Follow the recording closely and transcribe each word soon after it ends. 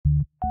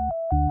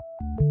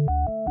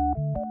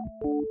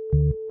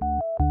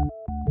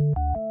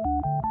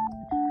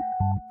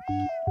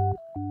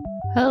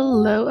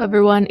Hello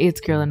everyone, it's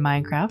Girl in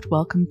Minecraft.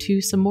 Welcome to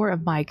some more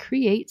of my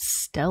Create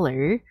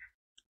Stellar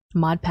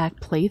Modpack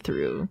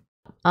playthrough.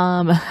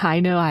 I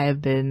know I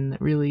have been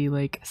really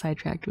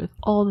sidetracked with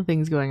all the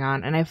things going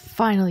on, and I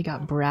finally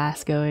got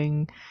brass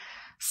going,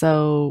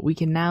 so we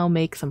can now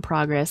make some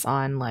progress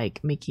on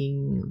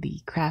making the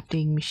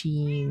crafting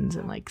machines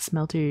and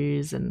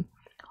smelters and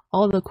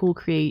all the cool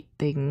create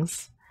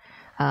things.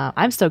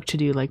 I'm stoked to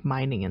do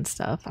mining and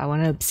stuff. I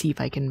want to see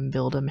if I can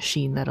build a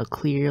machine that'll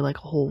clear a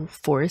whole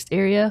forest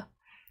area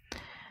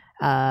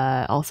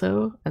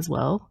also as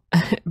well.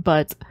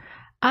 But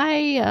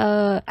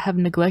I have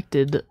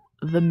neglected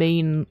the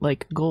main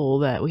goal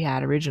that we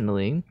had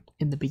originally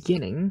in the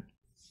beginning.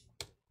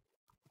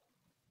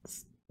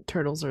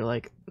 Turtles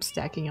are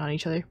stacking on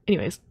each other.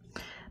 Anyways,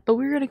 but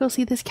we're gonna go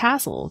see this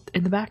castle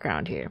in the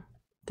background here.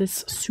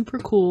 This super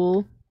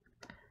cool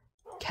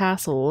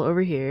castle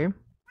over here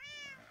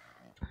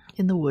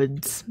in the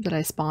woods that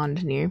I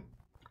spawned near,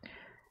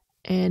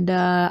 and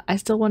I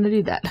still want to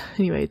do that.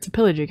 Anyway, it's a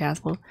pillager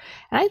castle,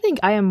 and I think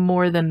I am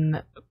more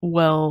than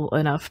well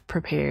enough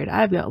prepared.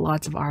 I've got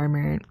lots of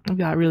armor, I've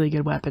got really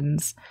good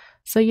weapons,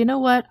 so you know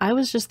what, I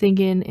was just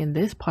thinking in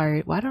this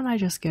part, why don't I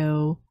just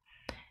go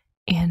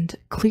and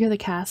clear the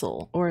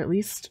castle, or at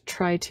least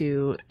try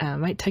to. It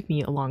might take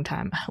me a long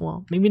time.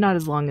 Well, maybe not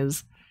as long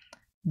as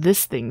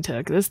this thing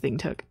took. This thing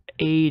took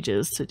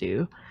ages to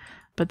do,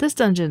 but this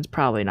dungeon's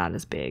probably not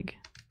as big.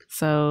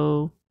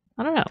 So,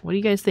 I don't know. What do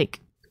you guys think?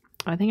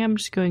 I think I'm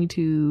just going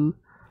to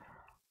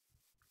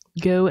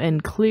go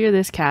and clear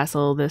this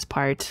castle, this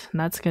part, and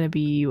that's going to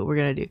be what we're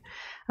going to do.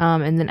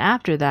 And then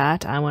after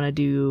that, I want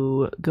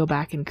to go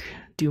back and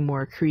do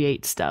more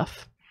create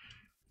stuff.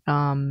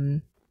 I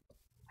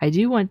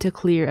do want to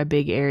clear a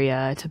big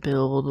area to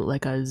build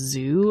a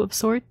zoo of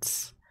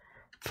sorts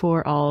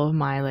for all of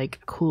my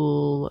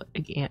cool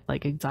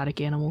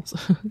exotic animals.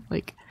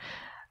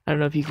 I don't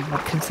know if you could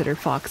consider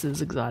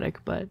foxes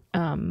exotic, but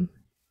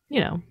you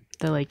know,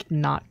 the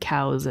not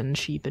cows and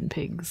sheep and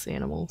pigs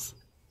animals.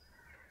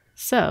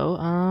 So,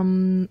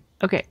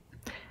 okay.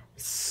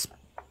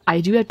 I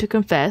do have to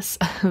confess,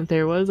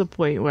 there was a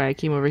point where I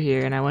came over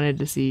here and I wanted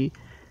to see,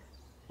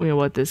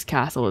 what this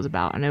castle was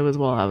about, and it was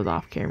while I was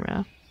off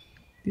camera.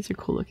 These are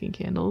cool looking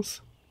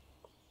candles.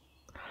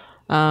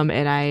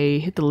 And I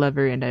hit the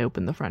lever and I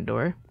opened the front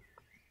door.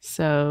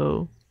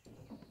 So,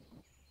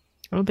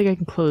 I don't think I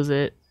can close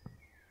it.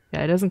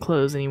 Yeah, it doesn't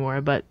close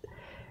anymore, but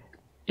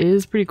it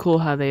is pretty cool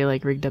how they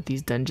rigged up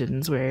these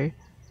dungeons where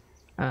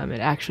it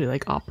actually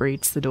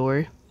operates the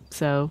door.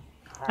 So,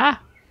 oh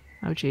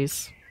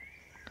jeez.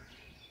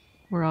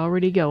 We're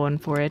already going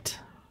for it.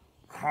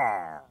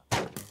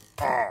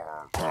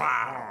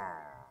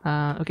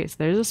 Okay, so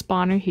there's a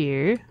spawner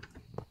here.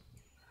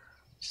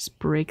 Just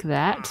break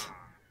that.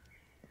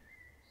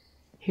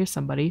 Here's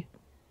somebody.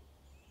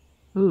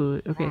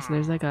 Ooh, okay, so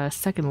there's a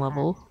second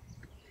level.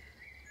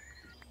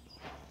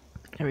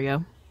 There we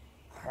go.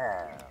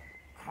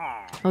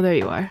 Oh, there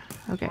you are.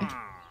 Okay.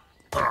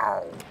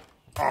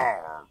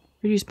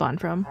 Where'd you spawn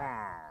from?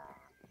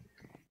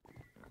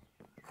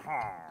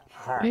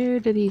 Where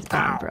did he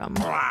spawn from?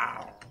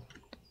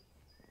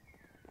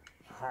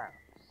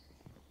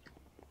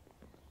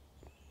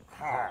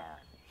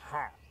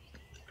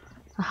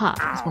 Aha,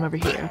 there's one over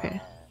here.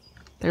 Okay.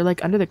 They're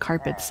under the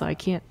carpet, so I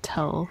can't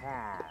tell.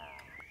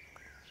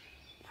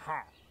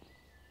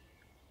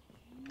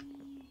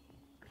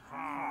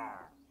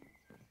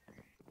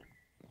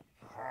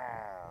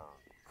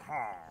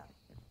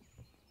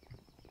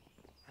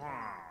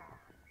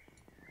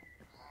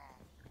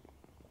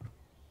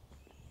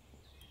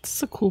 This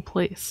is a cool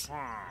place.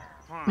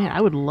 Man,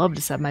 I would love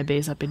to set my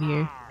base up in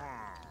here.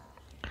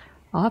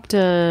 I'll have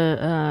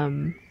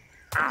to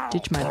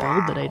ditch my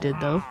build that I did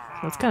though, so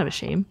that's kind of a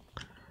shame.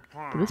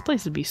 But this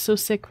place would be so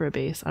sick for a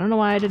base. I don't know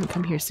why I didn't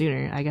come here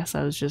sooner. I guess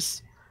I was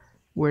just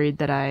worried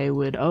that I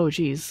would. Oh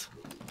jeez.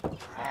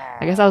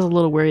 I guess I was a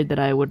little worried that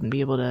I wouldn't be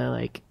able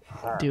to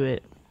do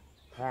it.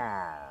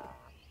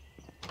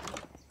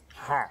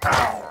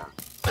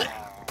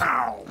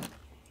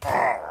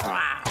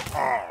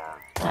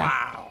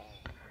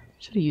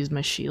 Should have used my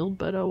shield,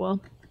 but oh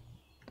well.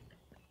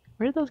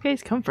 Where did those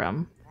guys come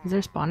from? Is there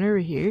a spawner over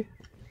here?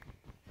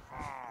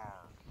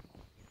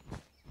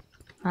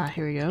 Ah,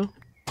 here we go.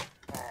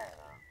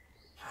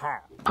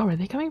 Oh, are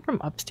they coming from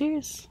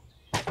upstairs?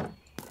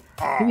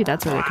 Maybe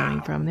that's where they're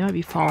coming from. They might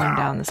be falling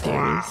down the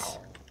stairs.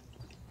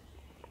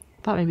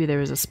 Thought maybe there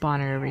was a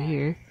spawner over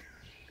here.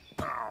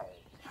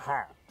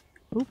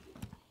 Oop.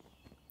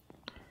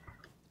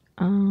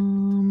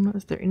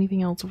 Is there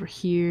anything else over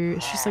here?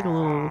 It's just a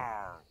little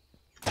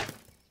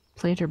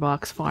planter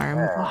box farm.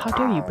 Oh, how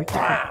dare you break the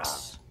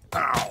crops?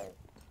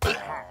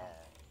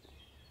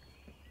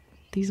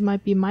 These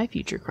might be my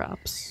future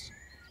crops.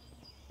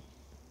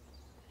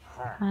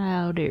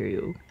 How dare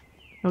you?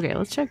 Okay,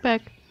 let's check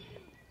back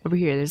over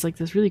here. There's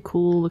this really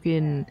cool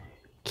looking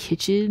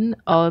kitchen.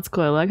 Oh, that's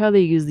cool. I like how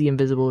they use the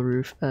invisible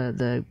roof,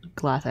 the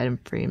glass item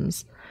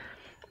frames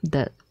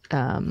that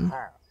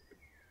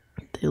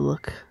they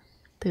look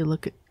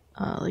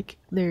like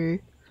they're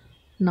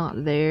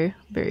not there.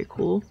 Very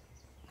cool.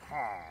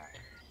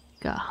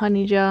 Got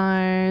honey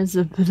jars,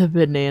 a bit of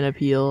banana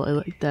peel. I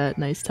like that.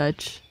 Nice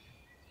touch.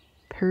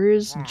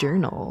 Purr's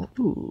journal.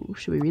 Ooh,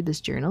 should we read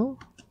this journal?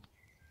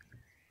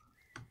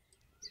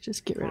 Let's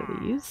just get rid of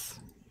these.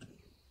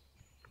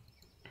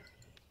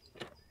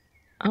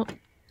 Oh,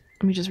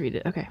 let me just read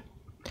it. Okay.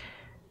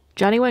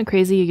 Johnny went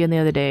crazy again the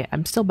other day.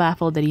 I'm still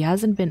baffled that he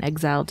hasn't been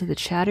exiled to the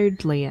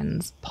Shattered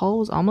Lands. Paul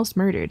was almost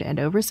murdered, and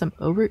over some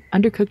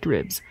undercooked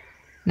ribs.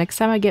 Next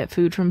time I get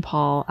food from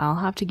Paul, I'll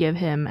have to give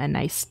him a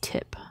nice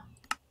tip.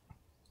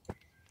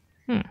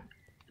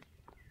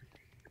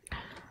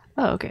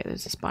 Oh, okay,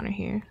 there's a spawner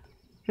here.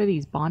 What are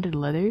these? Bonded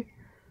leather?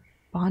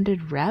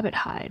 Bonded rabbit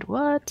hide.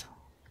 What?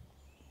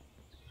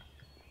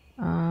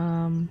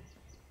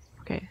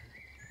 Okay.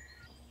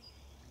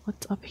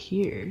 What's up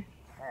here?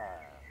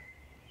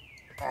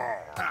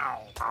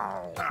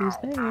 Who's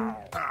there?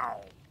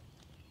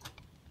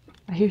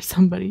 I hear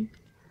somebody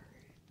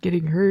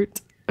getting hurt.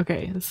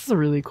 Okay, this is a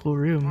really cool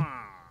room.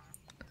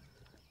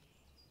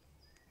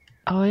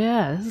 Oh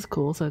yeah, this is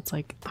cool. So it's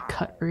like the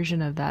cut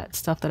version of that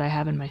stuff that I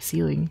have in my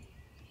ceiling.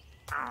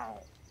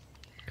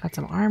 Got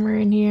some armor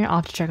in here. I'll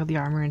have to check out the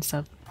armor and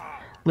stuff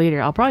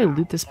later. I'll probably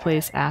loot this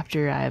place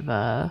after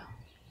I've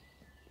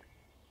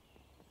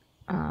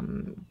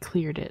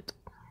cleared it.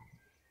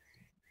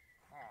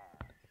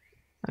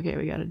 Okay,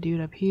 we got a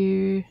dude up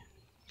here.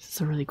 This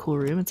is a really cool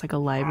room. It's like a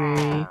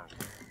library,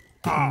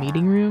 like a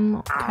meeting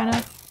room, kind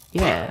of.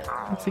 Yeah,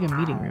 looks like a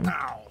meeting room.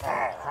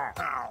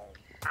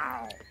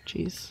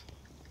 Jeez.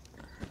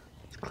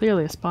 It's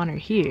clearly a spawner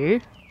here.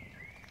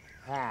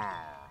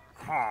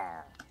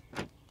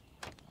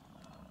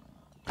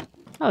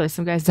 Oh, there's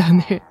some guys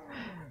down there.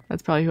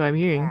 That's probably who I'm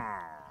hearing.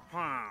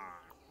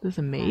 Is this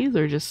a maze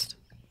or just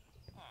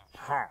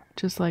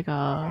like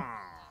a...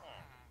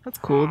 That's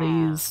cool. They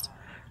used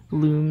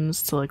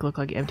looms to like look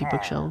like empty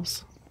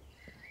bookshelves.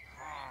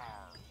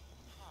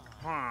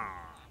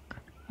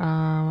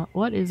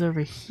 What is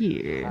over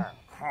here?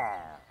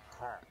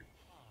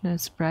 No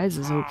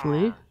surprises,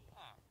 hopefully.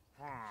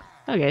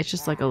 Okay, it's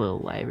just like a little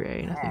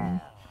library.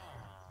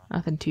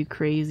 Nothing too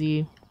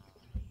crazy.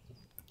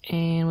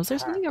 And was there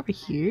something over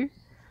here?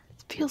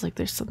 It feels like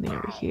there's something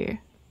over here.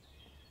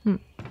 Oh,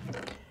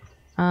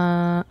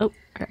 I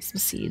got some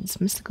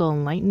seeds. Mystical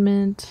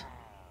Enlightenment.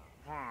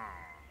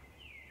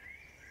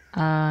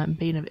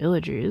 Bane of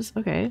Illagers.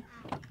 Okay.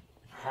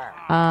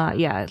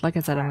 Yeah, like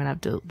I said, I'm gonna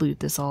have to loot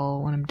this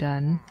all when I'm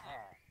done.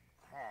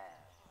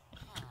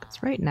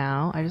 Because right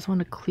now, I just want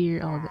to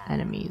clear all the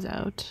enemies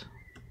out.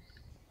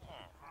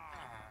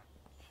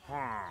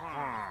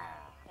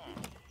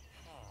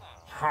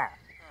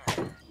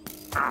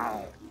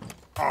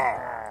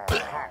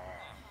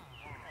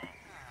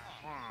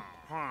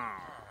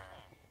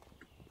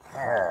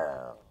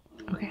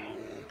 Okay.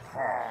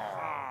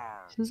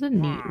 This is a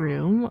neat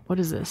room. What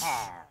is this?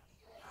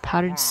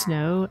 Powdered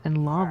snow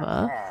and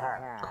lava.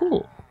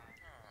 Cool.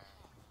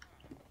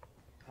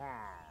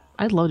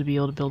 I'd love to be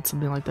able to build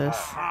something like this.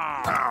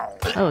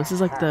 Oh, this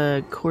is like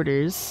the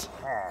quarters.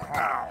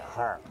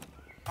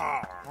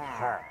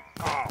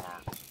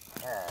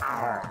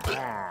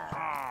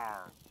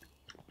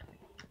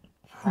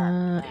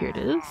 Here it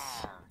is.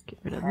 Get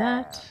rid of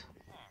that.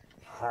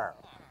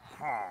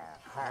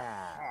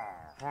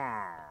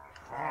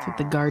 It's like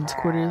the guards'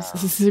 quarters.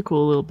 This is a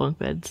cool little bunk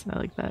beds. I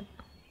like that.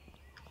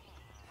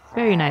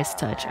 Very nice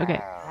touch.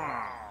 Okay.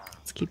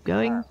 Let's keep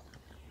going.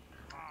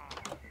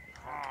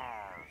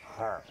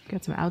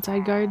 Got some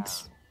outside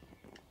guards.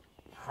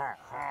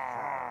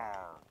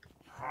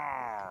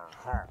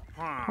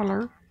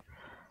 Hello.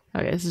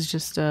 Okay, this is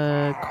just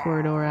a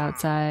corridor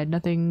outside.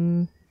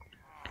 Nothing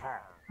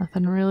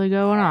really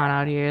going on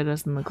out here, it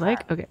doesn't look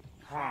like. Okay.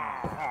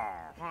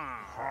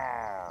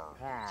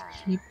 Let's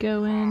keep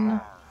going.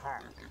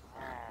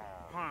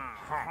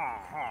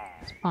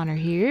 Spawner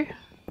here.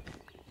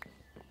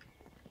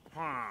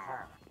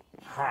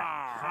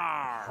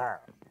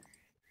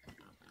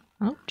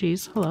 Oh,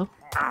 geez. Hello.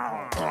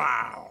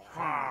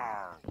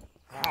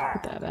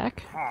 Put that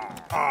back.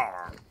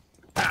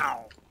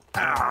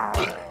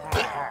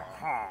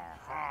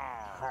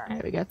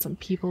 Alright, we got some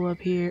people up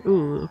here.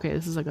 Ooh, okay,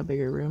 this is like a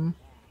bigger room.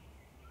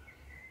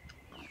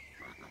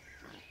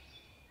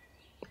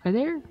 Are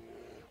there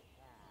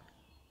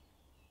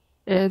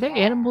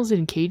animals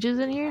in cages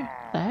in here?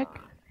 What the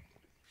heck?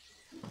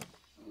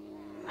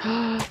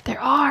 There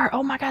are!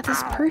 Oh my god, this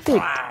is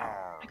perfect!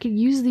 I could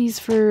use these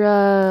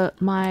for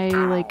my,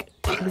 like,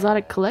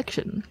 exotic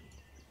collection.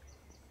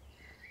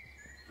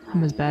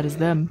 I'm as bad as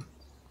them.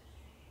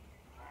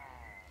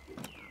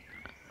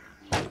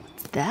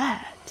 What's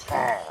that?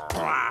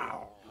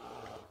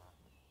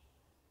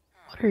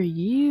 What are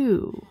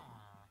you?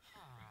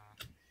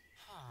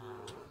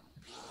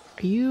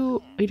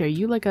 Wait, are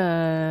you like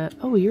a...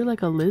 Oh, you're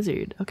like a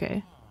lizard.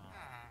 Okay.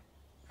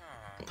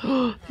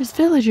 Oh, there's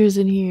villagers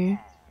in here.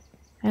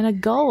 And a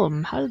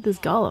golem. How did this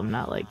golem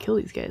not, like, kill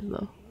these guys,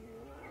 though?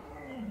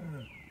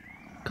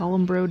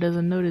 Golem bro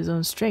doesn't know his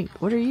own strength.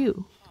 What are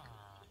you?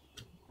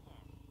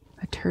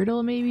 A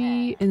turtle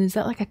maybe? And is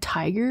that like a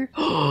tiger?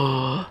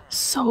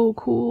 So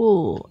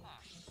cool.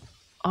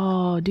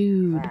 Oh,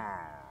 dude.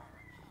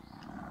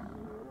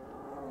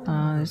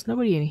 There's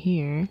nobody in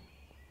here.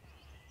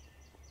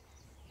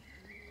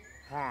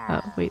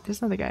 Oh, wait,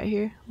 there's another guy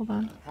here. Hold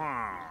on.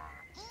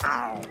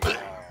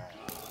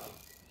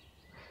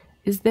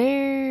 Is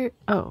there...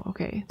 Oh,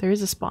 okay. There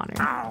is a spawner.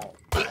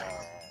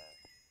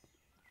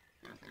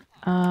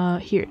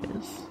 Here it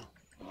is.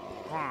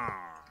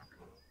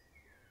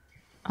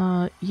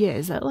 Yeah,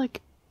 is that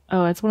like...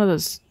 Oh, it's one of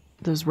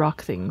those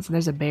rock things. And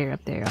there's a bear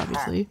up there,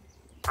 obviously.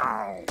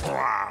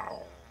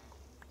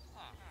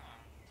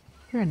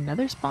 Here,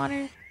 another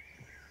spawner?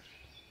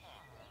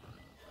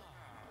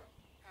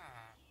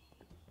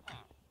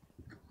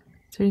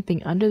 Is there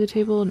anything under the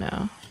table?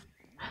 No.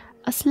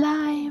 A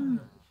slime!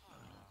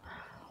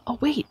 Oh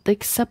wait,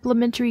 like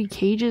supplementary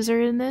cages are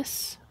in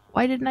this?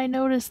 Why didn't I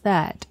notice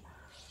that?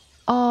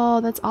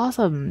 Oh, that's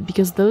awesome,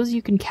 because those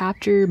you can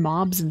capture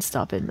mobs and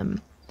stuff in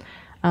them.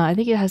 I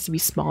think it has to be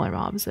smaller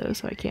mobs though,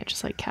 so I can't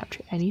just like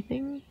capture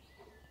anything.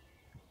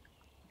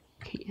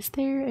 Okay, is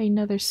there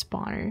another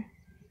spawner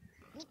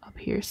up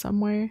here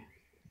somewhere?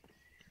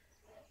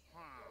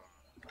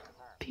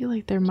 I feel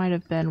like there might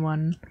have been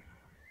one.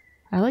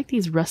 I like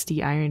these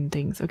rusty iron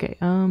things. Okay,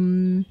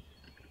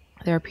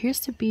 there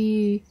appears to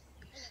be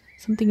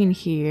something in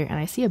here, and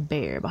I see a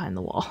bear behind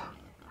the wall.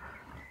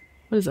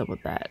 What is up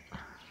with that?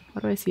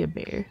 Why do I see a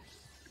bear?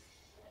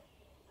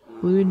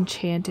 Blue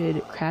enchanted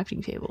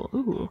crafting table.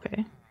 Ooh,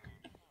 okay.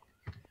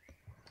 I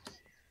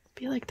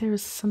feel like there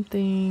was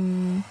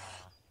something...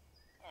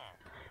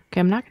 Okay,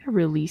 I'm not gonna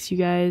release you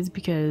guys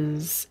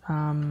because,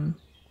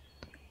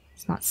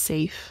 it's not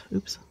safe.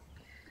 Oops.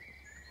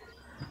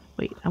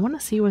 Wait, I want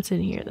to see what's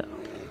in here, though.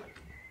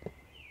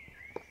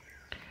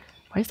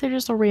 Why is there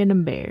just a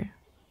random bear?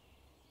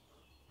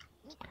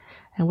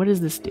 And what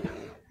does this do?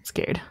 I'm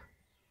scared.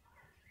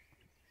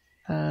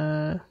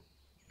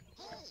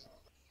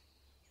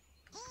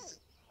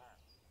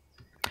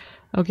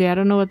 Okay, I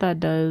don't know what that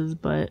does,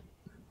 but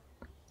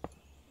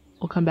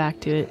we'll come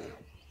back to it.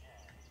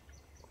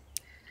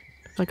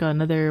 It's like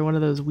another one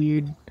of those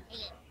weird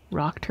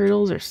rock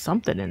turtles or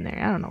something in there.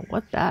 I don't know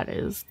what that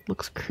is.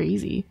 Looks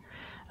crazy.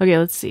 Okay,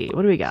 let's see.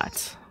 What do we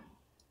got?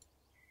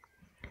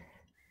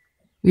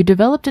 We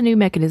developed a new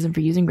mechanism for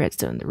using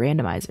redstone, the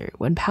randomizer.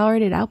 When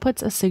powered, it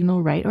outputs a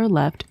signal right or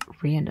left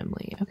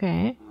randomly.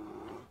 Okay.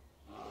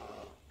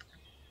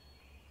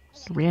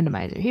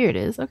 Randomizer. Here it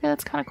is. Okay,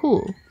 that's kind of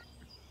cool.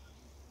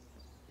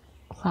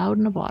 Cloud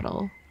in a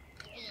bottle.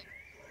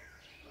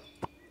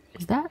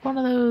 Is that one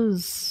of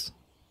those...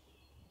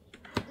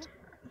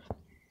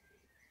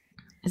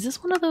 Is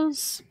this one of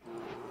those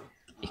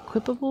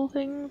equipable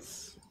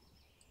things?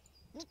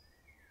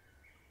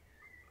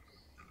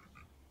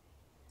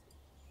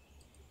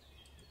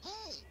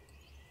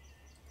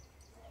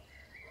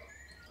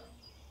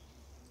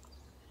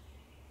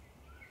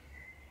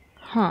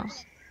 Huh.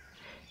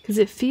 Because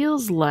it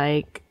feels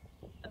like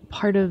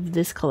part of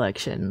this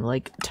collection,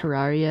 like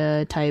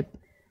Terraria type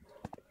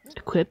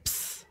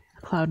equips,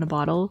 a cloud in a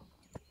bottle.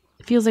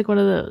 It feels like one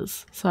of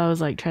those. So I was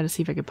like trying to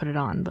see if I could put it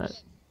on, but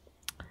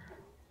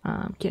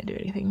can't do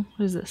anything.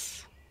 What is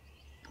this?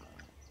 I'm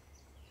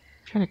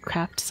trying to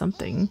craft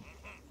something.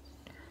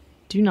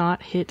 Do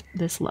not hit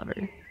this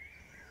lever.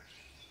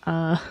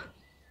 Why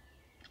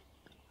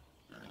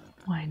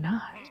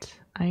not?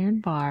 Iron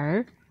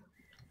bar.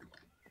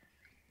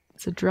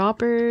 It's a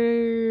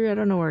dropper. I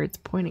don't know where it's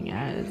pointing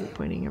at. Is it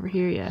pointing over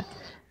here? Yeah.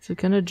 So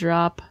it's gonna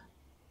drop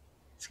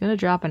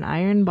an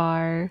iron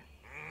bar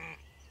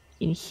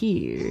in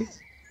here,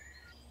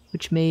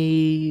 which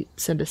may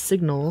send a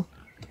signal.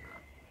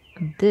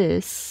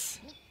 This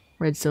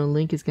redstone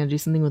link is gonna do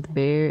something with the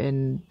bear,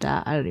 and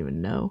that I don't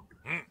even know.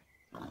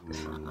 This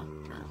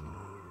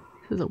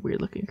is a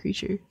weird looking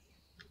creature.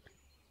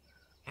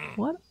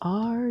 What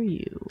are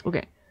you?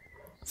 Okay.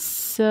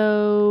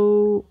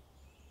 So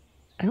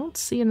I don't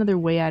see another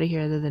way out of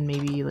here other than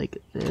maybe like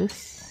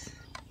this.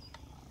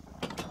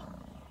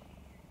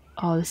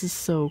 Oh, this is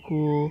so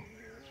cool.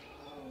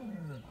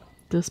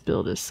 This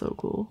build is so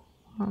cool.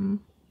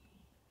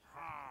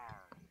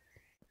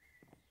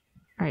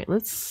 Alright,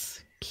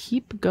 let's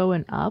keep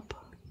going up.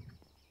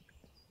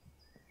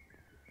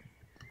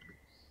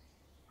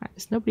 Alright,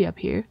 there's nobody up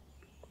here.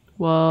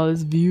 Wow,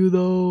 this view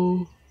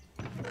though.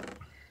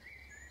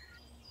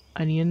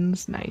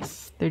 Onions,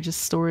 nice. They're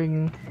just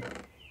storing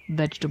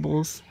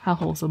vegetables. How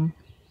wholesome.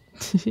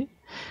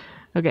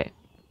 Okay.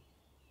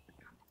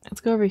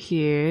 Let's go over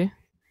here.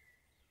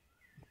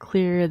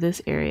 Clear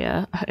this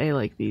area. I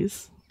like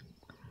these.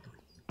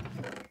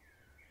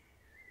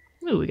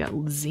 Ooh, we got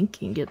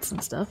zinc ingots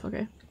and stuff.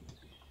 Okay.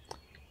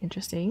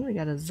 Interesting. We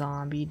got a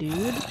zombie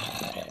dude.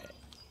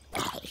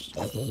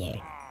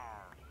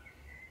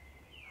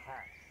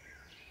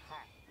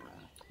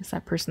 It's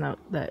that person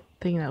that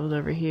thing that was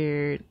over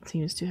here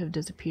seems to have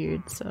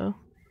disappeared, so.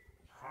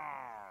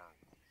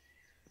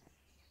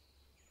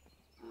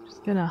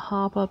 Just gonna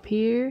hop up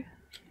here.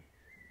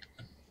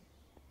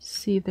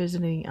 See if there's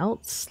anything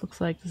else.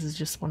 Looks like this is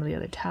just one of the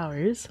other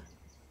towers.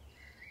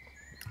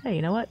 Hey,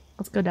 you know what?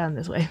 Let's go down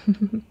this way.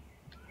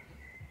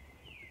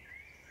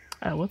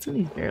 Oh, what's in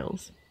these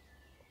barrels?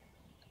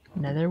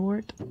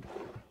 Netherwort?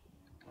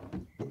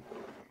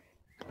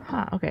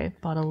 Huh, okay.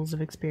 Bottles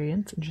of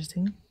experience.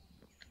 Interesting.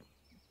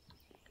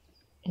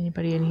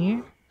 Anybody in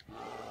here?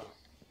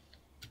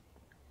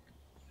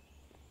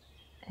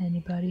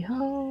 Anybody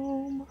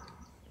home?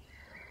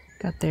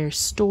 Got their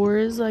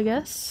stores, I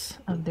guess,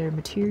 of their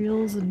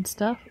materials and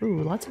stuff.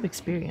 Ooh, lots of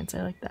experience.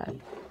 I like that.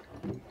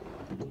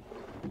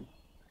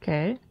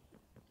 Okay.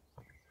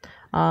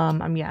 I'm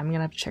gonna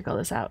have to check all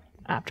this out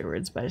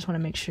afterwards, but I just want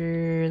to make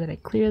sure that I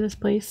clear this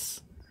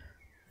place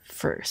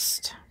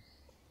first.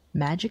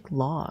 Magic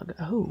log.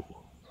 Oh.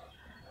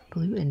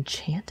 Blue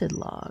enchanted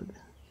log.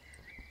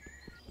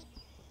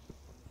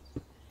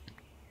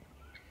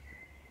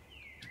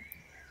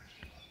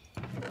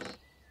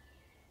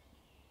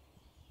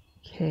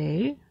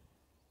 Okay.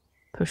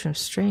 Potion of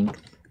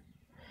strength.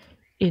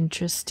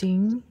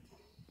 Interesting.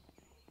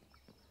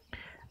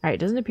 Alright,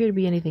 doesn't appear to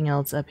be anything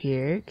else up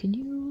here. Can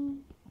you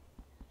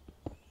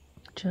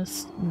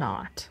just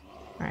not?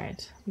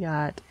 Alright, we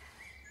got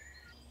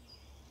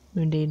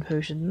mundane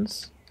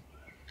potions.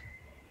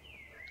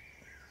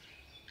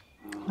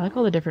 I like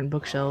all the different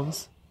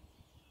bookshelves.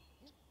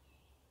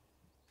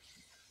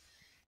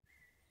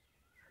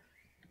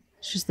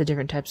 It's just the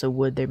different types of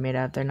wood they're made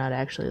out of. They're not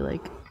actually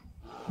like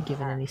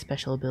given any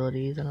special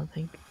abilities, I don't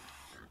think.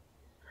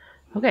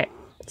 Okay,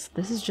 so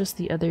this is just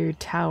the other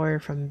tower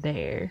from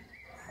there.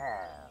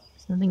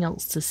 There's nothing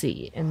else to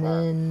see. And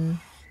then...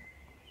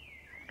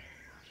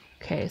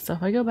 Okay, so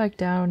if I go back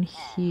down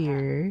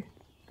here...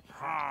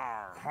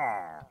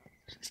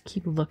 Just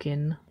keep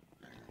looking.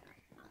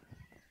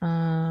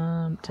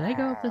 Did I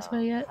go up this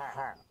way yet?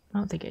 I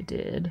don't think I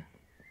did.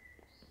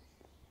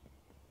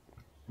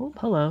 Oh,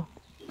 hello.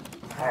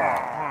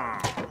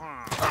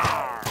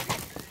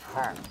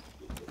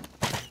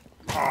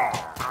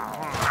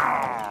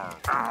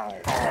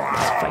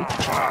 Let's fight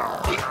each other.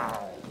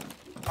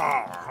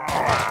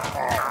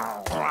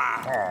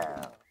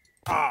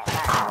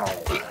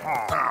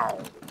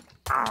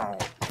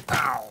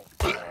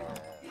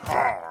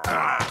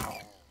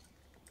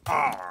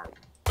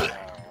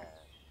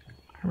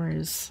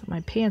 My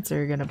pants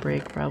are gonna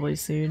break probably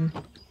soon.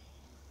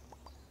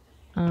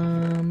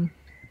 Ooh,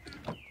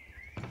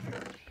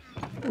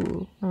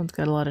 that one's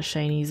got a lot of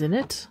shinies in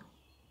it.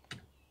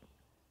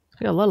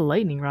 I got a lot of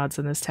lightning rods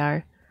in this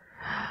tower.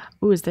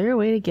 Ooh, is there a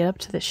way to get up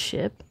to the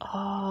ship?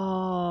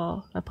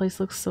 Oh, that place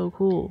looks so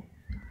cool.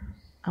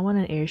 I want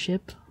an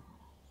airship.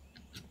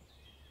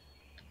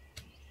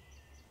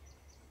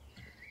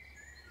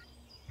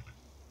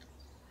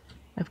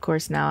 Of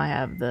course, now I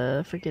have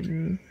the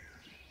freaking...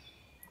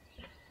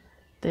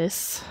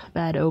 this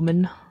bad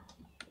omen.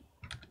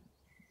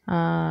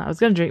 I was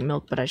gonna drink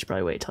milk, but I should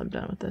probably wait till I'm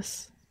done with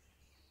this.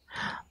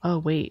 Oh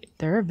wait,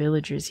 there are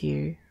villagers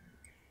here.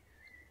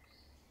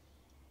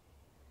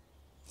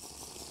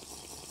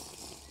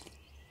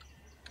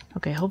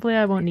 Okay, hopefully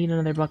I won't need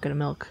another bucket of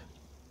milk.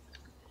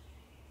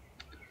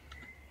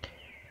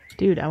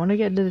 Dude, I want to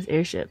get into this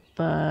airship,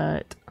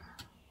 but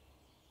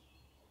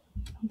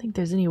I don't think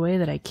there's any way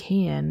that I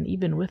can,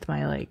 even with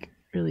my like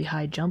really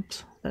high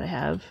jumps that I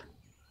have.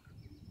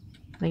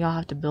 I think I'll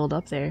have to build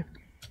up there.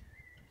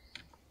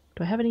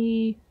 Do I have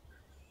any...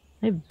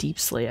 I have deep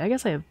slate. I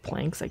guess I have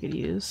planks I could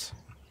use.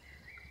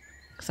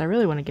 Because I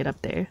really want to get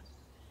up there.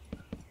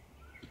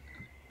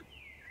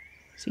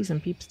 See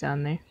some peeps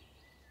down there.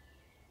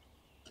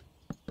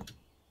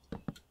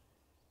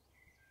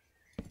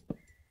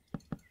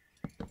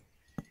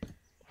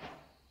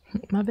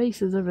 My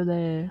base is over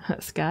there.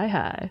 Sky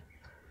high.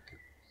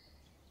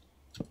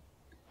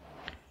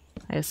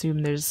 I assume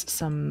there's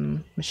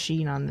some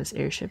machine on this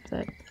airship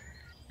that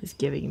is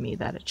giving me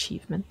that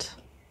achievement.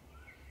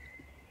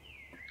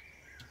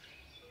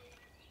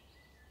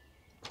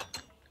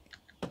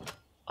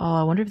 Oh,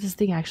 I wonder if this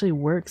thing actually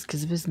works,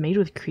 because if it's made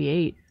with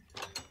Create,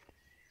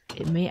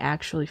 it may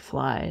actually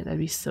fly. That'd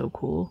be so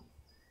cool.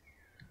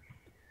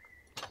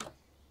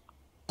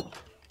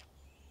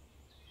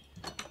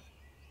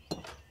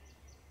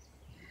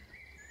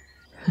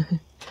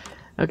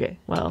 Okay,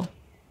 well,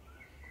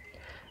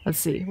 let's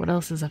see. What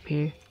else is up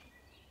here?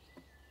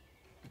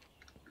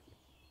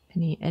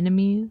 Any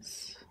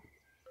enemies?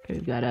 Okay,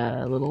 we've got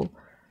a little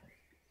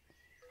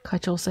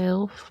Kachel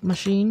sail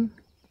machine.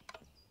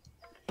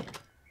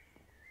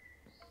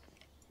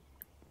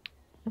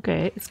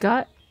 Okay, it's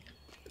got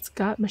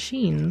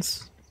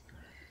machines.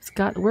 It's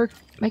got work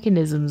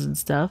mechanisms and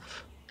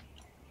stuff.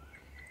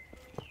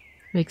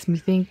 Makes me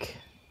think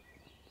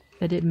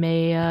that it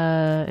may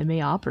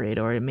operate,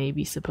 or it may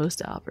be supposed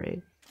to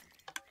operate.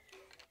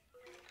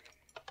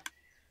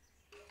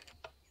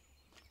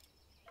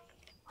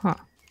 Huh.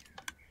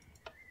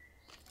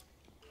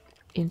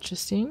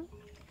 Interesting.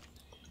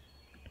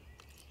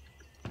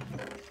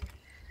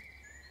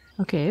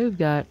 Okay, we've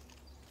got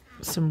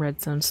some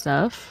redstone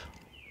stuff.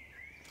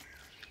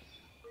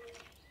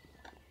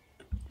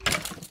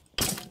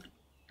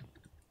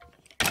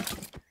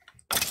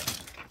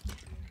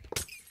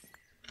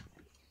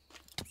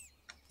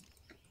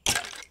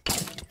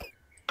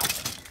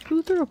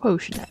 Who threw a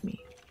potion at me?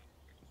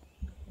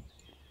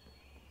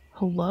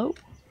 Hello?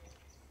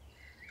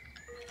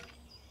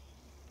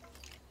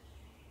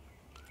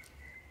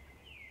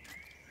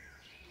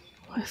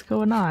 What's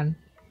going on?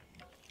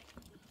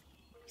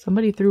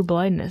 Somebody threw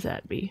blindness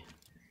at me.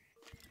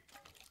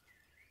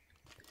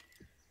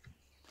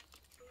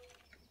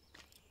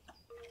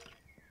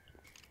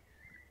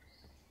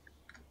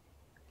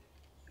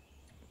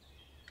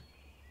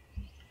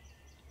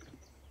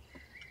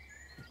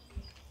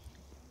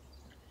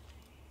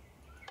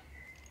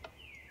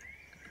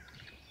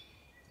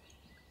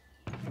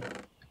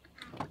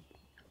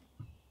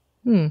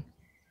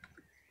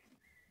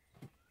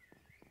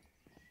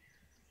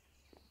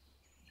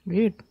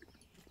 Weird.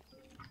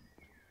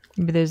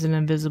 Maybe there's an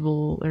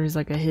invisible, there's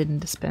like a hidden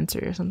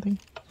dispenser or something.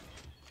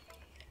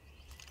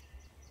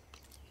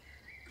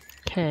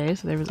 Okay,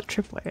 so there was a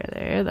tripwire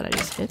there that I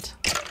just hit.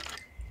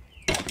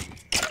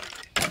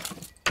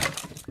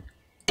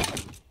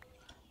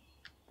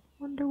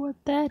 Wonder what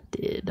that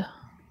did.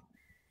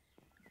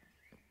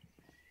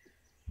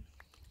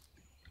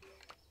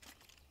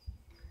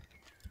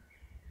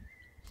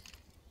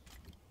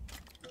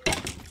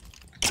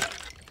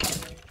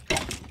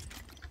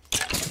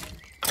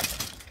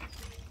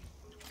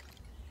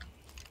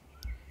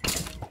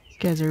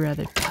 These guys are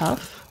rather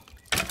tough.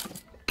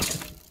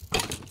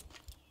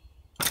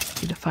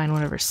 Need to find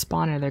whatever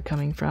spawner they're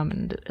coming from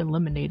and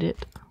eliminate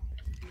it.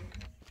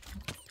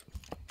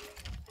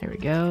 There we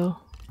go.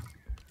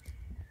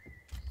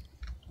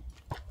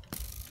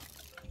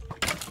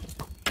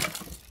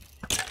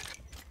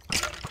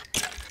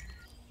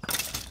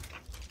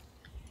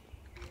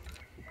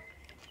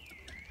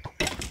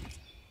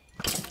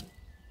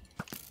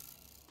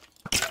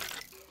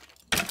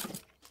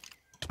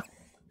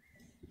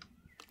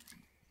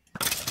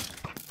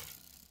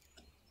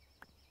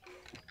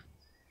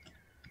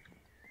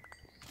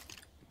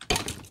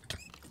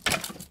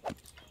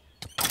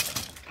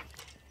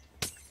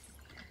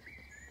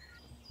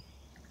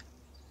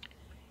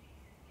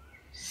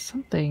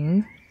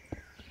 Something.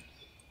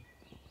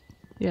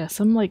 Yeah,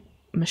 some like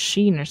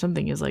machine or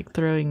something is like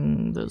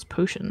throwing those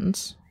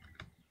potions.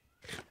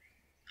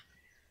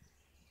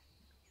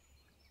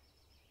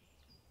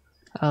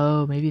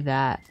 Oh, maybe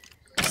that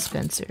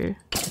dispenser.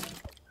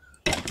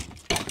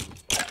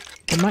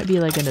 There might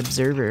be like an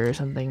observer or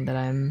something that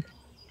I'm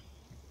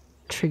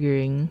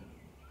triggering.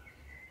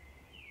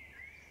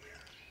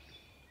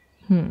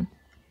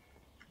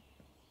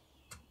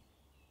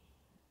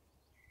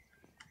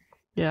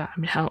 Yeah, I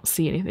mean, I don't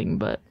see anything,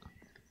 but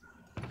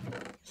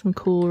some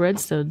cool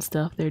redstone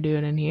stuff they're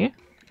doing in here.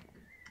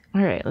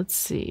 Alright, let's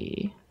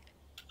see.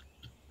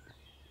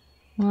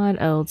 What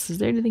else? Is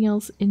there anything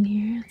else in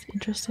here that's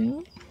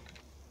interesting?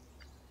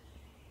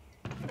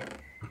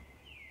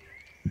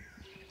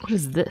 What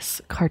is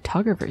this?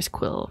 Cartographer's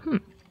quill.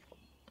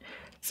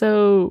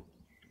 So,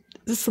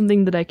 is this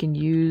something that I can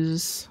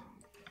use?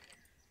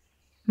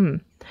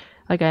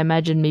 Like, I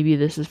imagine maybe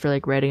this is for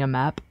like writing a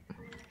map.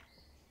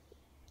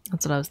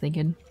 That's what I was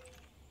thinking.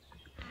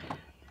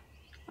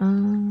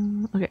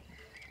 Okay.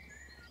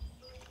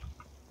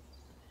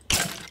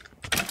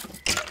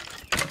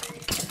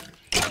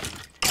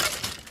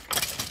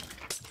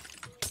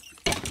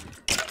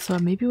 So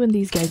maybe when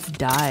these guys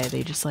die,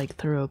 they just like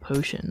throw a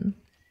potion.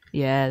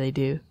 Yeah, they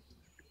do.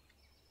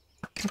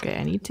 Okay,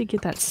 I need to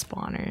get that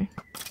spawner.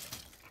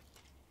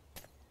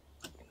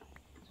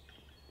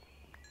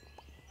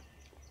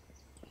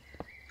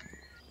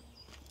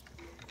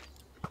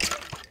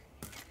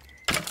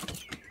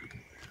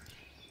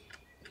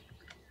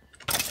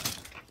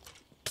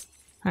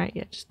 Alright,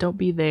 yeah, just don't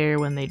be there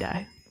when they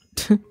die.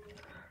 Oh,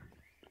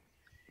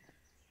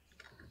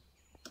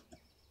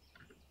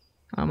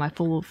 am I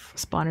full of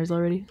spawners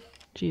already?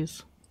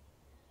 Jeez.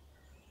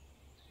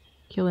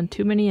 Killing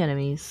too many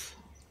enemies.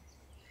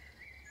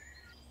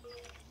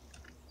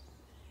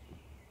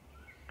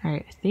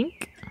 Alright, I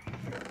think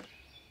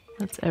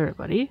that's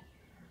everybody.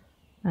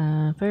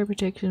 Fire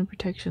protection,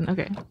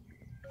 okay.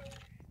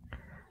 I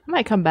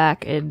might come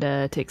back and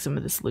take some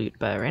of this loot,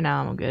 but right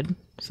now I'm good.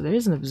 So there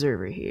is an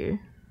observer here.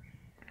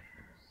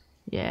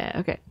 Yeah,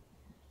 okay.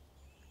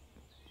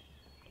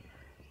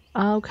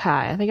 Okay,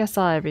 I think I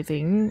saw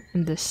everything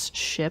in this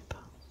ship.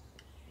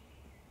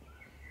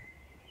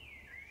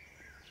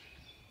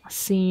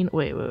 Scene.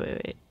 Wait.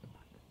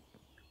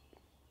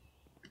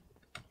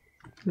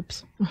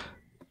 Oops.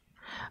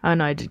 Oh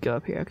no, I did go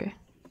up here, okay.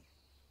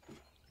 I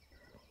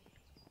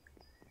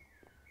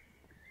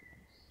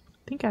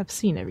think I've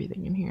seen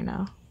everything in here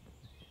now.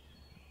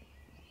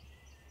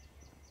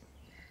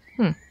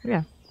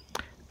 Yeah.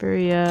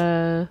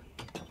 Very,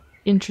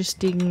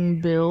 interesting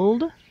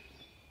build.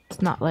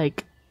 It's not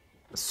like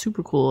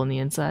super cool on the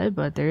inside,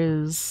 but there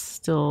is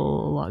still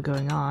a lot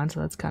going on,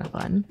 so that's kind of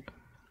fun.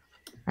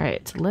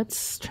 Alright, so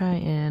let's try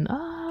and...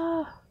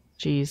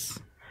 jeez.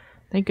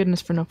 Thank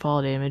goodness for no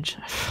fall damage.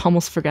 I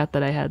almost forgot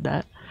that I had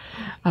that.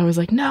 I was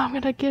like, no, I'm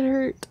gonna get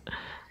hurt.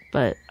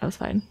 But I was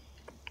fine.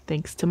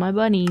 Thanks to my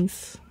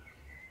bunnies.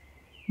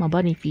 My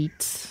bunny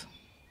feet.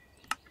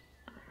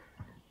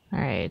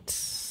 Alright,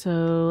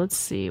 so let's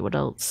see, what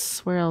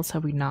else? Where else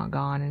have we not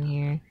gone in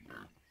here?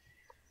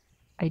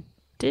 I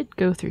did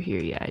go through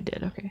here, yeah, I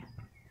did, okay.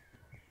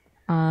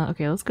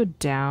 Okay, let's go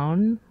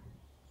down.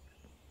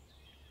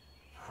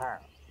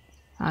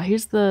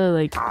 Here's the,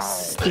 like,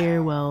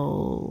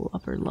 stairwell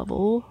upper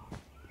level.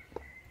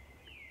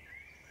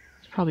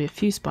 There's probably a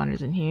few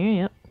spawners in here,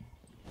 yep.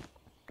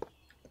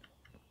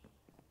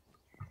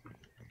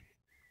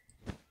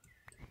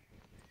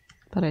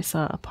 Thought I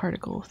saw a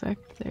particle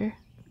effect there.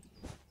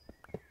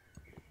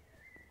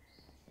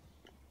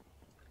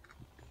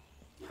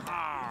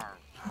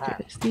 Okay,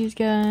 there's these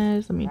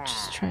guys. Let me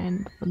just try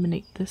and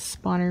eliminate this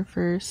spawner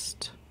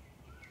first.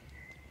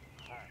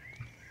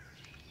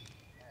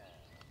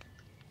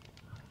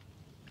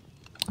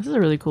 This is a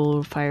really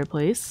cool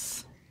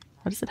fireplace.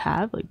 What does it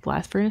have? Like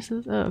blast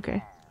furnaces? Oh,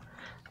 okay.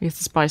 I guess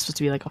it's probably supposed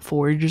to be like a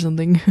forge or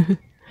something.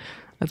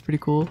 That's pretty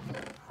cool.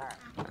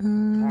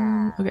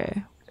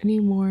 Okay. Any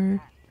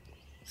more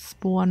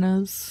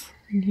spawners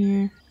in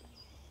here?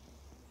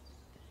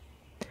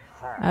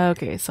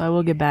 Okay, so I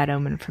will get Bad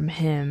Omen from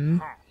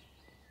him.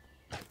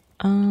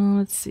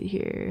 Let's see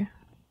here.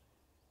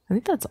 I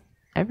think that's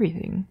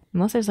everything.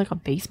 Unless there's like a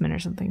basement or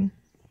something.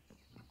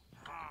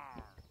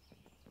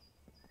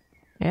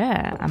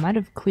 Yeah, I might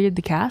have cleared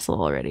the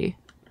castle already.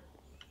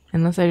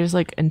 Unless I just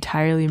like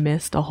entirely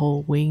missed a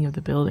whole wing of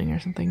the building or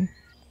something.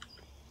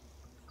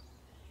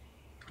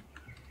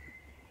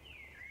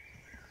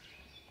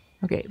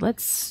 Okay,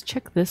 let's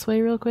check this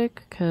way real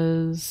quick,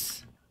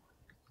 because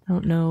I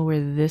don't know where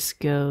this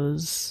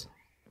goes.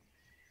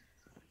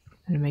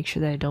 And to make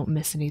sure that I don't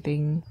miss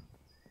anything.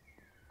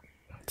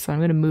 So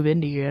I'm gonna move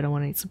into here, I don't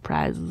want any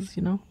surprises,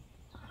 you know?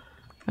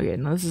 Okay,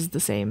 no, this is the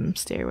same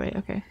stairway,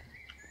 okay.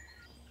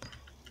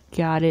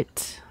 Got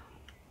it.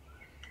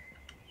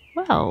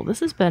 Well,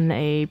 this has been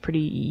a pretty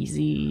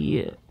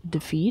easy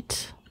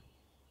defeat.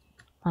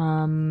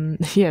 Yeah,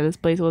 this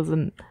place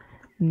wasn't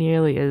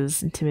nearly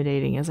as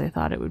intimidating as I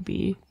thought it would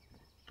be.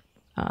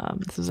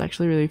 This was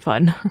actually really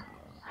fun.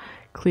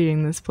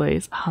 Clearing this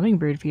place.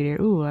 Hummingbird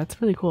feeder. Ooh,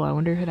 that's really cool. I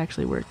wonder if it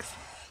actually works.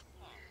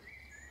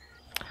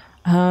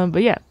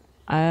 But yeah,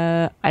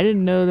 I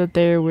didn't know that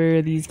there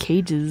were these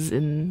cages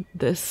in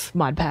this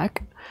mod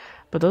pack,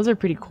 but those are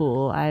pretty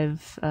cool.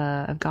 I've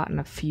gotten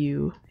a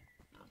few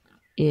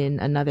in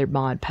another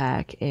mod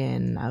pack,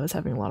 and I was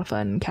having a lot of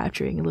fun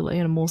capturing little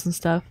animals and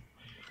stuff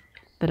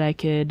that I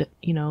could,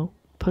 you know,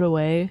 put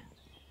away,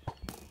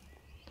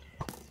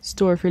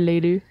 store for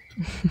later.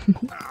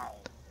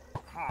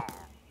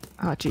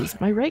 Oh jeez,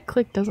 my right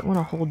click doesn't want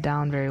to hold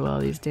down very well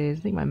these days.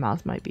 I think my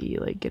mouse might be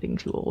like getting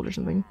too old or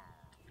something.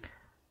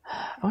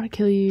 I want to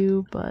kill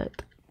you,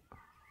 but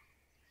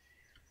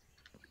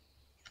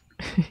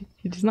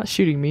he's not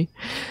shooting me.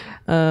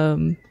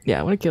 Yeah,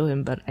 I want to kill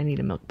him, but I need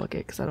a milk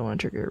bucket because I don't want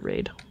to trigger a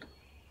raid.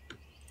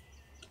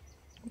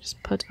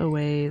 Just put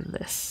away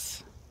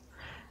this.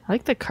 I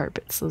like the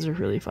carpets, those are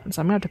really fun.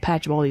 So I'm gonna have to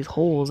patch up all these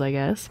holes, I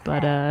guess,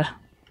 but I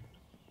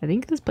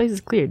think this place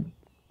is cleared.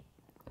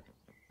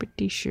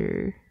 Pretty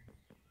sure.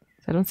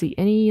 I don't see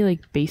any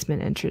like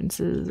basement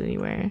entrances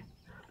anywhere.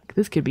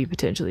 This could be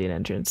potentially an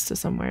entrance to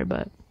somewhere,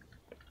 but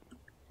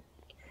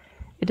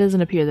it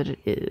doesn't appear that it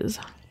is.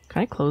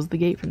 Can I close the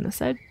gate from this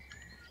side?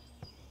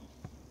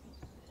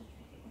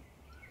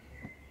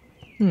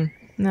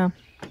 No.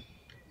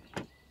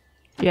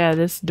 Yeah,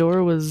 this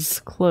door was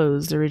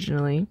closed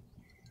originally,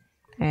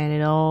 and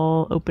it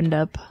all opened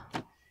up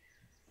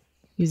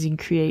using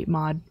create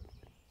mod.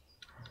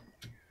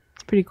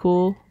 It's pretty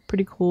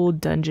cool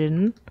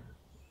dungeon.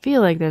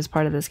 Feel like there's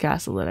part of this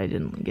castle that I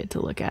didn't get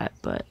to look at,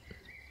 but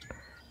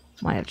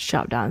might have to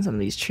chop down some of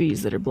these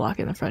trees that are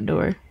blocking the front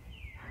door.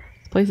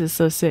 This place is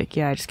so sick.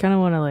 Yeah, I just kind of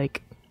want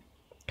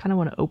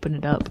to open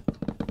it up.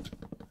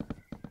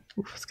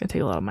 Oof, it's gonna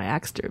take a lot of my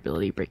axe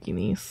durability breaking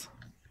these.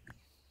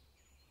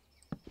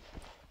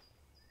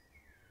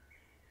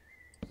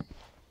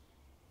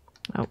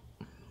 Oh.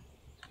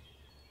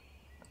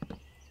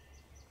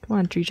 Come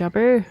on, tree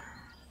chopper.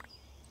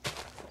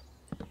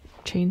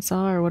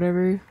 Chainsaw or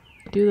whatever.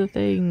 Do the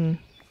thing.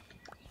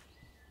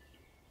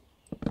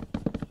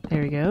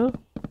 There we go.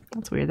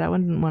 That's weird. That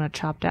one didn't want to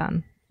chop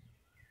down.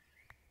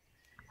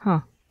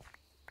 Huh.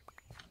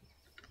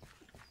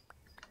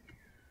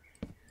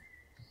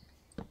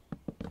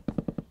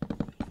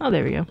 Oh,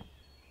 there we go.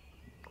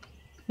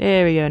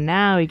 There we go.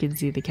 Now we can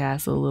see the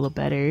castle a little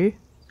better.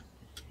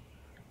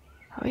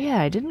 Oh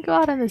yeah, I didn't go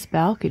out on this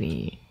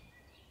balcony.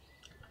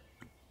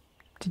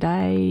 Did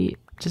I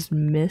just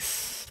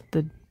miss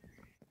the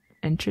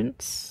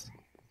entrance?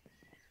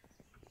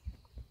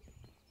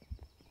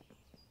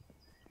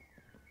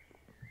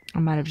 I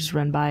might have just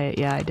run by it.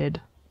 Yeah, I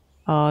did.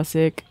 Oh,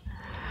 sick.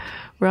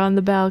 We're on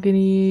the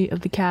balcony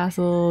of the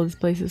castle. This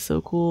place is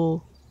so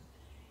cool.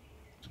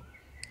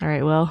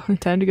 Alright, well,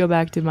 time to go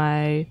back to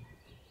my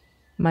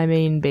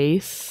main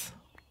base.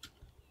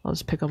 I'll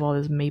just pick up all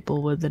this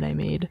maple wood that I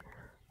made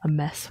a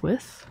mess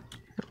with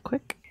real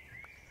quick.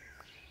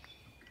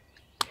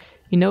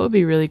 You know what would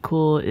be really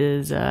cool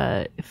is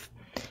if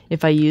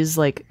if I use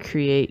like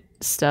create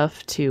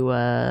stuff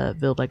to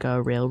build like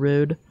a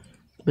railroad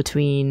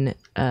between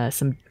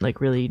some like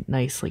really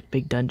nice like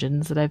big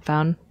dungeons that I've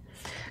found,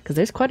 because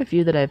there's quite a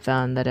few that I've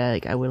found that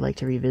I would like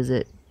to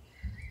revisit.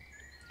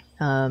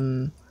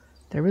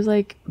 There was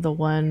like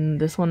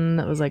this one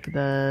that was like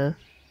the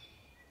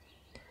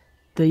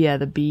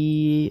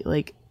bee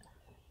like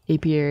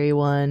apiary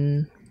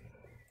one.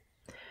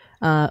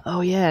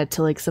 Oh yeah,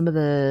 to like some of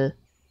the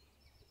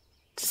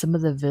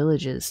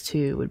villages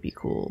too would be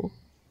cool.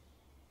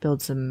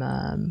 Build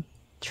some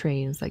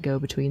trains that go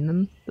between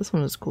them. This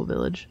one was a cool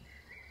village.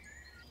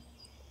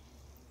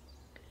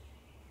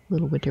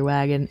 Little winter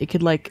wagon. It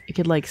could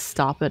like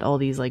stop at all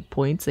these like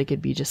points. They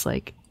could be just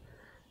like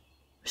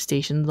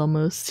stations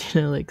almost,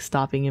 you know, like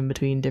stopping in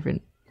between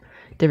different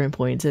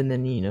points, and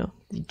then you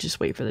just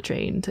wait for the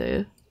train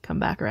to come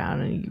back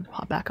around and you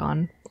hop back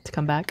on to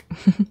come back.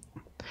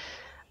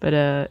 But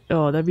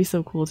oh, that'd be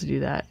so cool to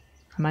do that.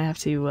 I might have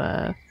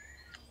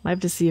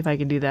to see if I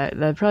can do that.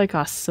 That'd probably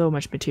cost so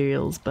much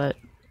materials, but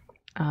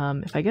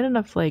if I get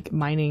enough like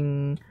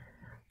mining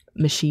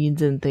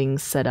machines and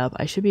things set up,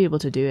 I should be able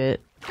to do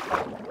it.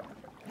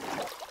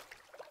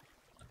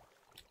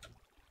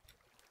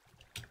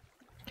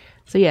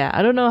 So yeah,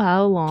 I don't know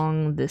how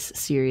long this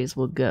series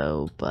will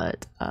go,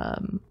 but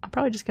I'm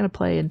probably just gonna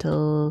play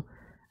until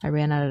I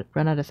run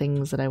out of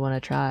things that I want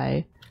to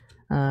try.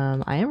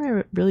 I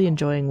am really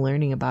enjoying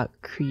learning about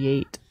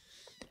Create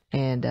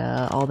and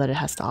all that it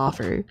has to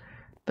offer.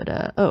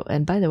 But oh,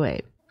 and by the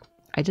way,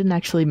 I didn't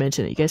actually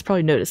mention it. You guys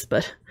probably noticed,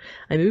 but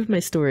I moved my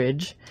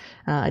storage.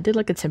 I did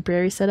like a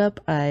temporary setup.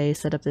 I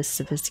set up this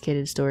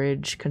sophisticated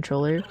storage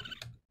controller.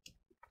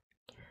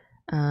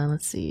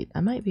 Let's see. I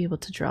might be able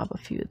to drop a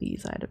few of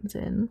these items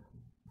in.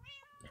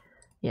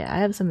 Yeah, I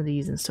have some of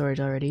these in storage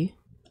already.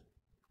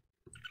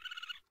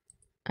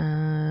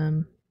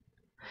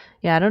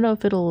 Yeah, I don't know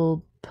if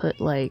it'll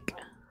put like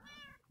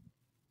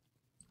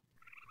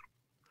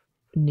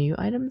new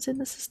items in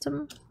the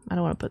system. I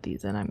don't want to put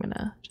these in. I'm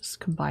gonna just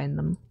combine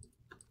them.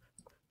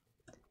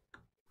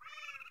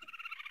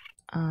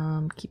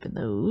 Keeping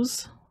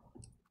those.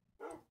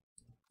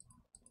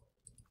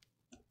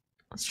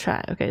 Let's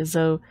try. Okay,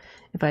 so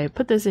if I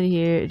put this in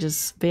here, it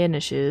just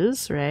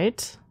vanishes,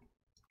 right?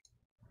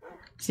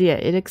 So yeah,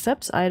 it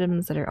accepts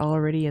items that are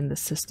already in the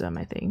system,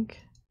 I think.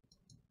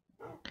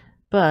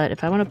 But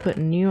if I want to put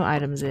new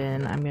items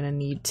in, I'm gonna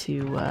need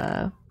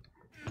to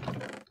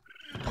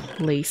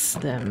place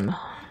them.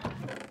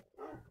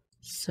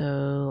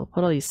 So I'll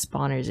put all these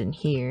spawners in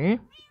here.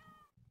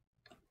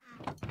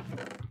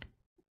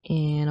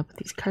 And I'll put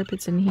these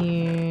carpets in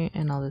here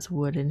and all this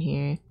wood in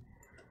here.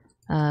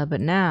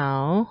 But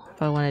now,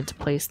 if I wanted to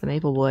place the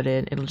maple wood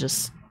in, it'll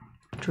just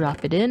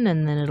drop it in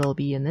and then it'll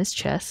be in this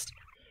chest,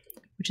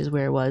 which is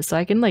where it was. So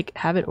I can like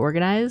have it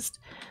organized,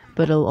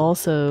 but it'll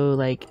also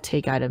like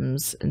take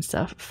items and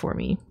stuff for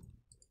me.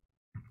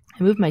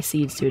 I moved my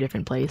seeds to a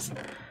different place.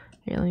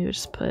 Here, let me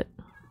just put...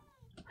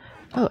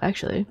 Oh,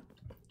 actually,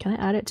 can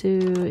I add it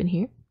to in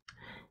here?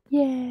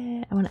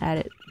 Yeah, I want to add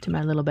it to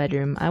my little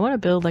bedroom. I want to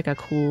build like a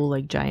cool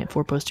like giant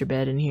 4-poster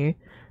bed in here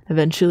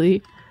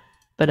eventually.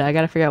 But I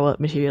gotta figure out what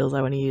materials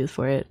I want to use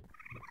for it.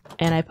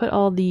 And I put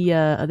all the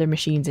other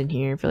machines in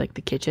here for like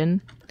the kitchen.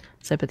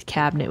 So I put the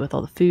cabinet with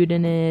all the food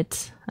in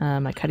it,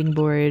 my cutting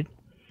board,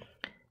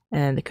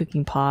 and the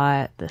cooking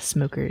pot, the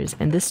smokers,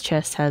 and this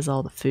chest has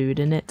all the food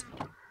in it.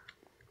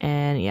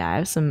 And yeah, I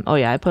have some, oh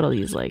yeah, I put all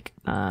these like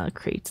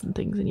crates and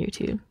things in here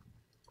too.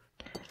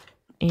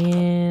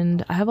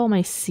 And I have all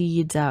my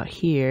seeds out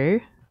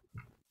here.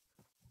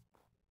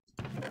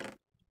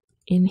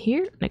 In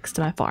here, next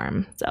to my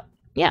farm. So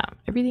yeah,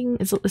 everything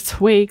is it's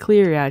way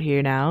clearer out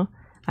here now.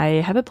 I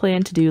have a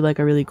plan to do like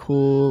a really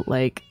cool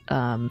like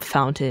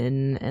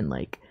fountain and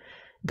like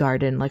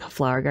garden, like a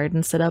flower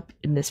garden set up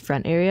in this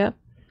front area.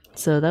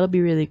 So that'll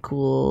be really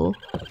cool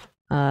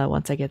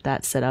once I get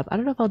that set up. I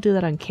don't know if I'll do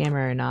that on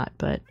camera or not,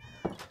 but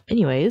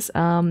anyways,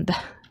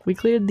 we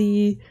cleared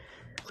the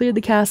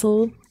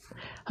castle.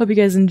 Hope you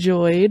guys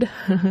enjoyed.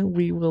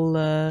 We will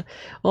well,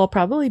 I'll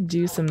probably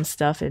do some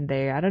stuff in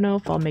there. I don't know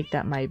if I'll make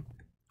that my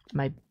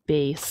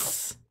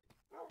base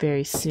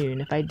very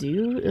soon. If I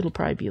do, it'll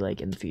probably be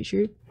like in the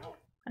future,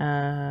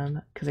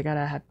 because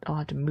I'll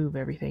have to move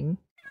everything,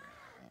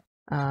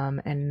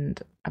 and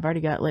I've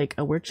already got like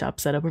a workshop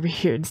set up over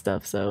here and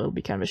stuff, so it'll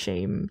be kind of a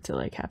shame to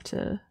like have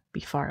to be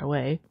far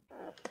away.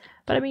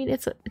 But I mean,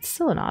 it's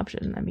still an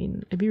option. I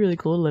mean, it'd be really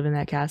cool to live in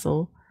that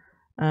castle.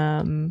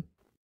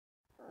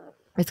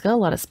 It's got a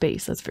lot of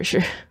space, that's for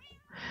sure.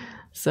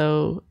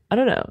 So I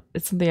don't know,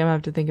 it's something I'm gonna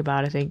have to think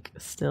about, I think,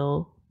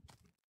 still.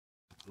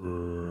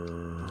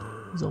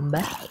 Zombie.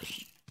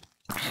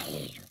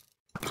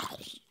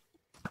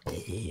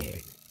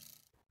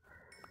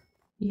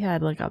 He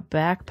had like a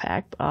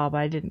backpack. Oh, but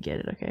I didn't get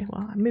it. Okay,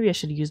 well, maybe I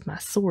should have used my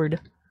sword.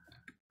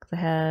 Because I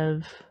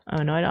have...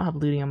 Oh no, I don't have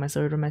looting on my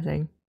sword. What am I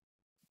saying?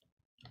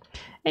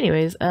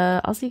 Anyways,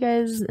 I'll see you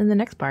guys in the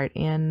next part.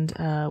 And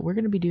we're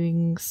going to be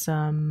doing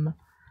some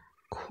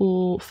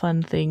cool,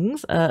 fun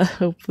things.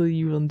 Hopefully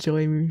you will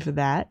join me for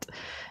that.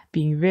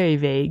 being very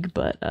vague,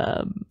 but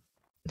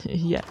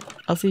yeah,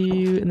 I'll see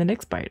you in the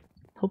next part,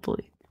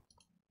 hopefully.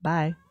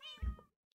 Bye.